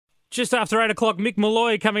Just after 8 o'clock, Mick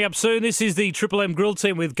Malloy coming up soon. This is the Triple M Grill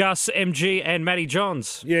Team with Gus, MG and Matty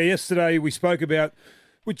Johns. Yeah, yesterday we spoke about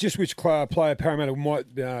which player Parramatta might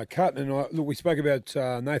cut. And we spoke about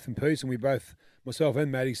Nathan Peats, and we both, myself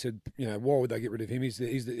and Matty, said, why would they get rid of him? He's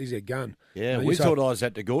their gun. Yeah, we thought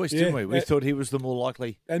Isaac de Gois, didn't we? We thought he was the more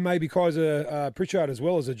likely. And maybe Kaiser Pritchard as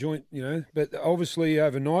well as a joint, But obviously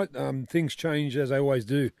overnight, things change as they always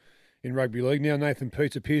do in rugby league. Now Nathan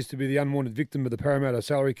Peats appears to be the unwanted victim of the Parramatta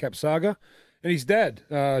salary cap saga. And his dad,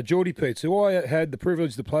 Geordi Peats, who I had the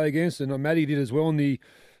privilege to play against, and Matty did as well in the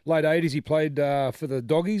late 80s. He played for the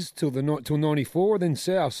Doggies till 94, then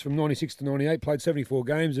South from 96 to 98, played 74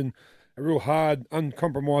 games, and a real hard,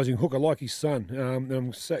 uncompromising hooker like his son. And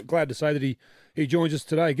I'm glad to say that he joins us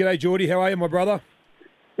today. G'day, Geordie. How are you, my brother?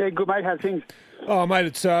 Yeah, good, mate. How's things? Oh, mate,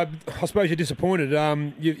 it's I suppose you're disappointed.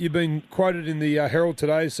 You've been quoted in the Herald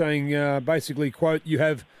today saying, basically, quote, you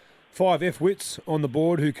have 5 F-wits on the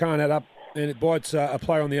board who can't add up, and it bites a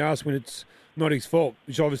player on the arse when it's not his fault,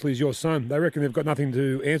 which obviously is your son. They reckon they've got nothing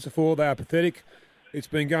to answer for. They are pathetic. It's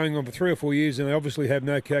been going on for 3 or 4 years, and they obviously have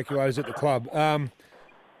no calculators at the club.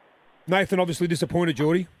 Nathan, obviously disappointed,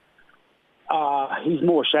 Geordie. He's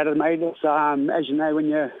more shattered, mate. It's, as you know, when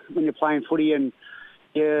you're playing footy and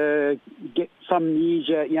you get some years,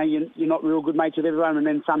 you're not real good mates with everyone, and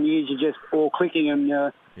then some years you're just all clicking and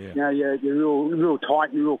you're real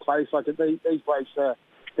tight and real close. Like these blokes, they're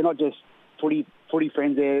not just footy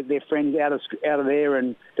friends. They're friends out of there,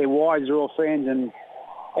 and their wives are all friends, and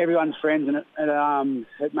everyone's friends, and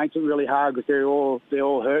it makes it really hard because they're all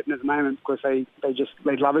hurting at the moment because they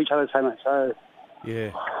love each other so much. So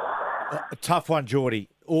yeah, a tough one, Geordie.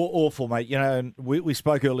 Awful, mate. And we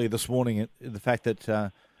spoke earlier this morning the fact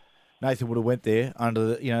that Nathan would have went there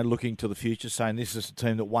under looking to the future, saying this is a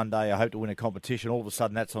team that one day I hope to win a competition. All of a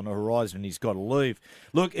sudden, that's on the horizon, and he's got to leave.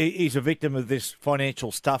 Look, he's a victim of this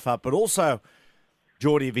financial stuff up, but also,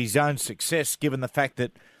 Geordie, of his own success, given the fact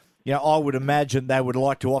that I would imagine they would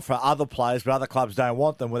like to offer other players, but other clubs don't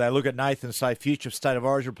want them. Where they look at Nathan and say, future State of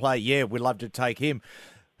Origin player, yeah, we'd love to take him.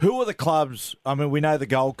 Who are the clubs? I mean, we know the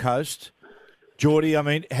Gold Coast. Geordie, I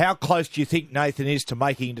mean, how close do you think Nathan is to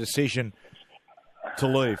making a decision to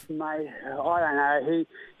leave? Mate, I don't know.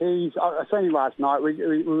 I seen him last night.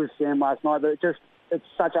 We were seeing him last night, but it's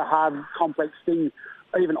such a hard, complex thing.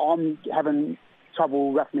 Even I'm having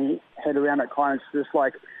trouble wrapping my head around it. Kind of just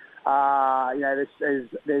like,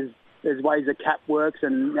 there's ways the cap works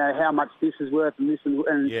and how much this is worth and this and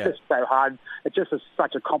it's just so hard. It's just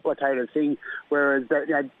such a complicated thing. Whereas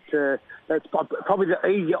that's probably the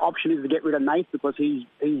easier option is to get rid of Nate because he's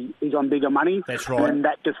on bigger money. That's right. And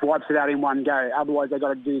that just wipes it out in one go. Otherwise, they've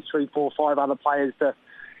got to do 3, 4, 5 other players to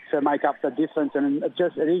make up the difference, and it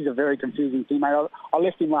is a very confusing thing, mate. I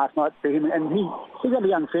left him last night for him, and he's got a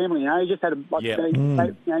young family. He just had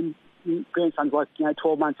grandson's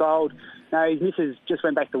 12 months old. His missus just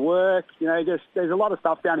went back to work. There's a lot of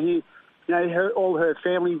stuff down here. All her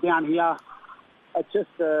family's down here. It's just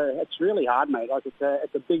it's really hard, mate. Like it's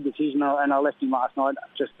a big decision, and I left him last night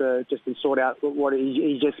just to sort out what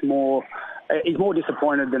he's just more. He's more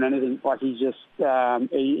disappointed than anything. Like he's just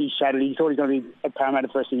he's shattered. He thought he was going to be at Parramatta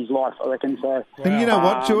for the rest of his life, I reckon. So, and you know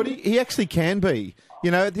what, Geordie? He actually can be.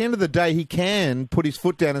 At the end of the day, he can put his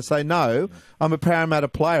foot down and say, no, I'm a Parramatta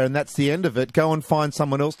player, and that's the end of it. Go and find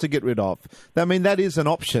someone else to get rid of. I mean, that is an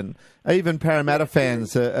option. Even Parramatta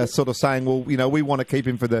fans are sort of saying, well, we want to keep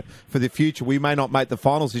him for the future. We may not make the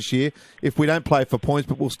finals this year if we don't play for points,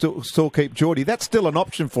 but we'll still keep Geordie. That's still an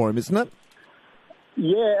option for him, isn't it?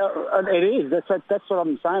 Yeah, it is. That's what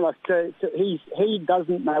I'm saying. Like he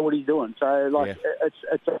doesn't know what he's doing. So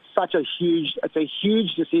it's a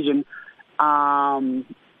huge decision. To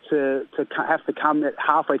have to come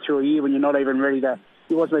halfway through a year when you're not even ready to,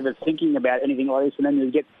 he wasn't even thinking about anything like this, and then you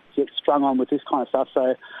get strung on with this kind of stuff.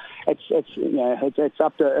 So it's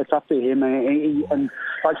up to him, and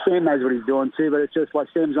like Sam knows what he's doing too. But it's just like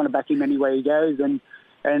Sam's going to back him anywhere he goes,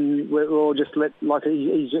 and we're all just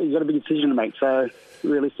he's got a big decision to make. So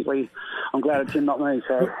realistically, I'm glad it's him, not me.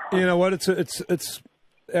 So you know what, it's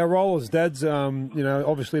our role as dads,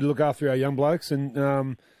 obviously to look after our young blokes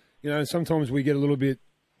and. Sometimes we get a little bit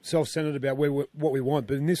self-centered about what we want,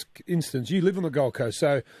 but in this instance, you live on the Gold Coast,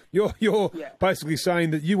 so you're basically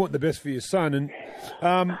saying that you want the best for your son. And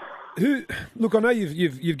I know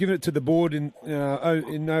you've given it to the board in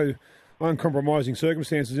no uncompromising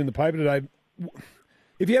circumstances in the paper today.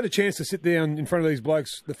 If you had a chance to sit down in front of these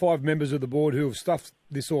blokes, the 5 members of the board who have stuffed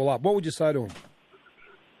this all up, what would you say to them?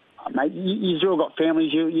 Mate, you've all got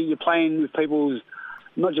families. You're playing with people's.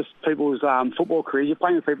 Not just people's football careers, you're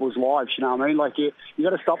playing with people's lives, you know what I mean? Like, you got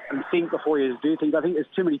to stop and think before you do things. I think there's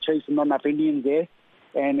too many Chiefs and not enough Indians there.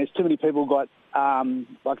 and there's too many people got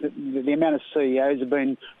like the amount of CEOs have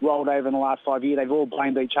been rolled over in the last 5 years. They've all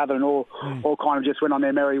blamed each other and all kind of just went on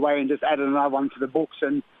their merry way and just added another one to the books,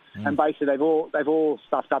 and basically they've all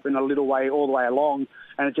stuffed up in a little way all the way along,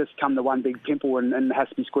 and it just come to one big pimple and it has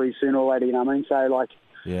to be squeezed sooner or later. You know what I mean? So like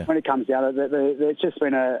when it comes down to it, it's just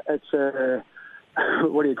been a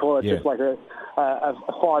what do you call it? Yeah. Just like a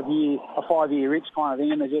 5 year rich kind of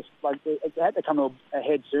thing, and they just like it had to come to a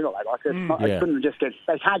head sooner. Like it's not, it couldn't just get.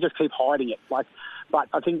 They can't just keep hiding it. Like, but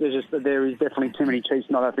I think there is definitely too many chiefs,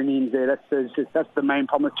 not opinions there. That's the main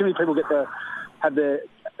problem. Too many people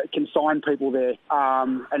can sign people there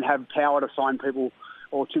and have power to sign people,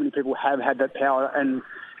 or too many people have had that power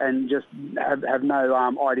and just have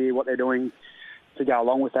no idea what they're doing to go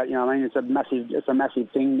along with that. You know what I mean? It's a massive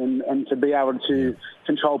thing, and to be able to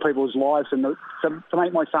control people's lives, and to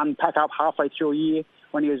make my son pack up halfway through a year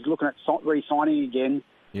when he was looking at re-signing again,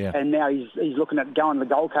 and now he's looking at going to the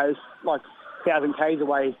Gold Coast like 1,000 k's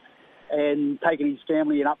away and taking his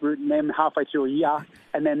family and uprooting them halfway through a year,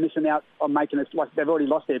 and then missing out on making it. Like, they've already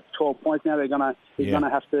lost their 12 points now. He's gonna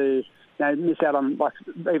have to miss out on like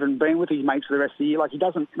even being with his mates for the rest of the year. Like, he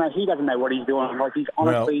doesn't know what he's doing. Like, he's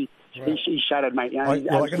honestly. He's shattered, mate. You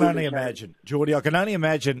know, I can only imagine, Geordie. I can only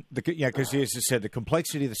imagine because as you said, the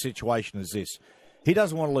complexity of the situation is this: he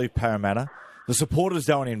doesn't want to leave Parramatta. The supporters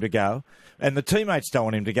don't want him to go, and the teammates don't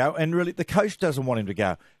want him to go, and really the coach doesn't want him to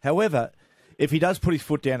go. However, if he does put his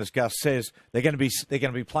foot down, as Gus says, they're going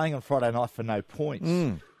to be playing on Friday night for no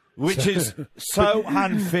points. Which is so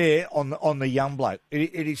unfair on the young bloke.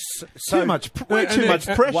 It is so too much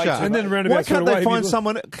pressure. And then why can't they find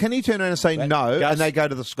someone? Can he turn around and say no, Gus, and they go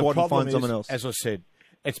to the squad and find someone else? As I said,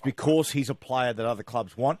 it's because he's a player that other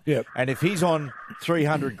clubs want. Yep. And if he's on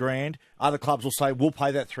 300 grand, other clubs will say, we'll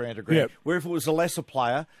pay that 300 grand. Yep. Where if it was a lesser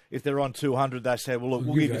player, if they're on 200, they say, well, look,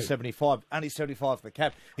 we'll give you 75. Only 75 for the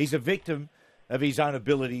cap. He's a victim of his own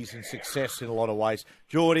abilities and success in a lot of ways.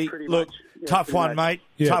 Geordie, look, tough one, mate.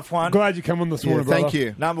 Yeah. Tough one. Glad you come on this morning, brother. Thank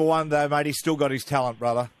you. Number one, though, mate, he's still got his talent,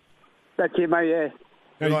 brother. That's it, mate. Yeah.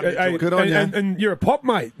 Good on you. And you're a pop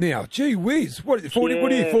mate now. Gee whiz. What are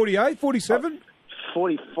you, 48, 47?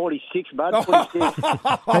 46, bud. 46.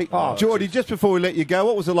 Hey, Geordie, just before we let you go,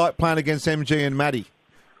 what was it like playing against MG and Matty?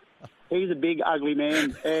 He's a big, ugly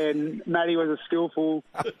man, and Matty was a skillful.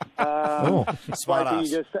 Smart ass.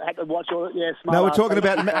 You just had to watch all. Yeah, smart. No, we're talking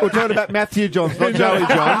about Matthew Johns, not Joey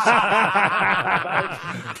Johns.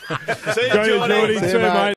 See you, Geordie. Geordie. See you, mate.